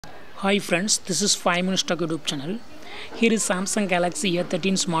Hi friends, this is 5 Minutes Tech YouTube channel. Here is Samsung Galaxy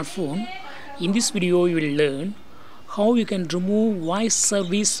A13 smartphone. In this video you will learn how you can remove voice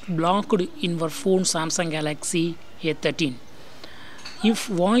service blocked in your phone Samsung Galaxy A13. If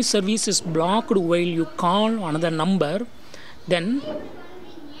voice service is blocked while you call another number, then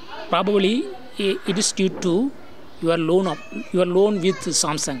probably it is due to your loan with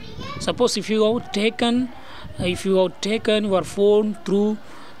Samsung. Suppose if you have taken your phone through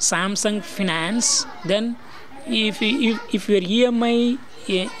Samsung Finance, then if your EMI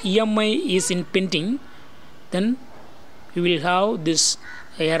is in pending, then you will have this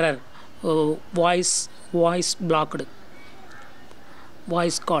error, voice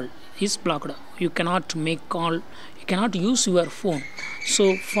call is blocked. You cannot make call, you cannot use your phone.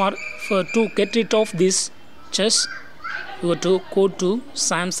 So for to get rid of this, just you have to go to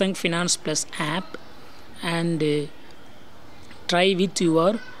Samsung Finance Plus app and try with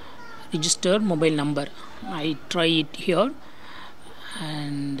your registered mobile number. I try it here,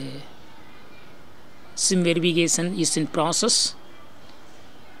 and SIM verification is in process.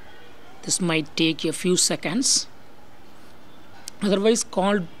 This might take a few seconds. Otherwise,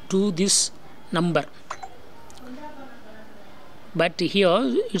 call to this number. But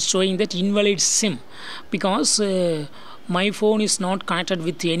here it's showing that invalid SIM because my phone is not connected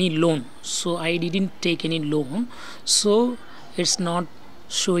with any loan, so I didn't take any loan, so it's not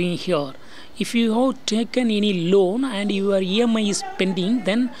showing here. If you have taken any loan and your EMI is pending,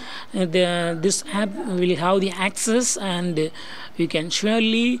 then this app will have the access, and you can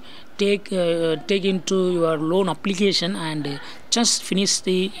surely take into your loan application and just finish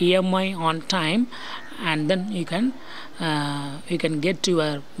the EMI on time, and then you can get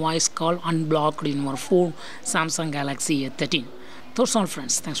your voice call unblocked in your phone Samsung Galaxy A13. That's all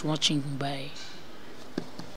friends. Thanks for watching. Bye.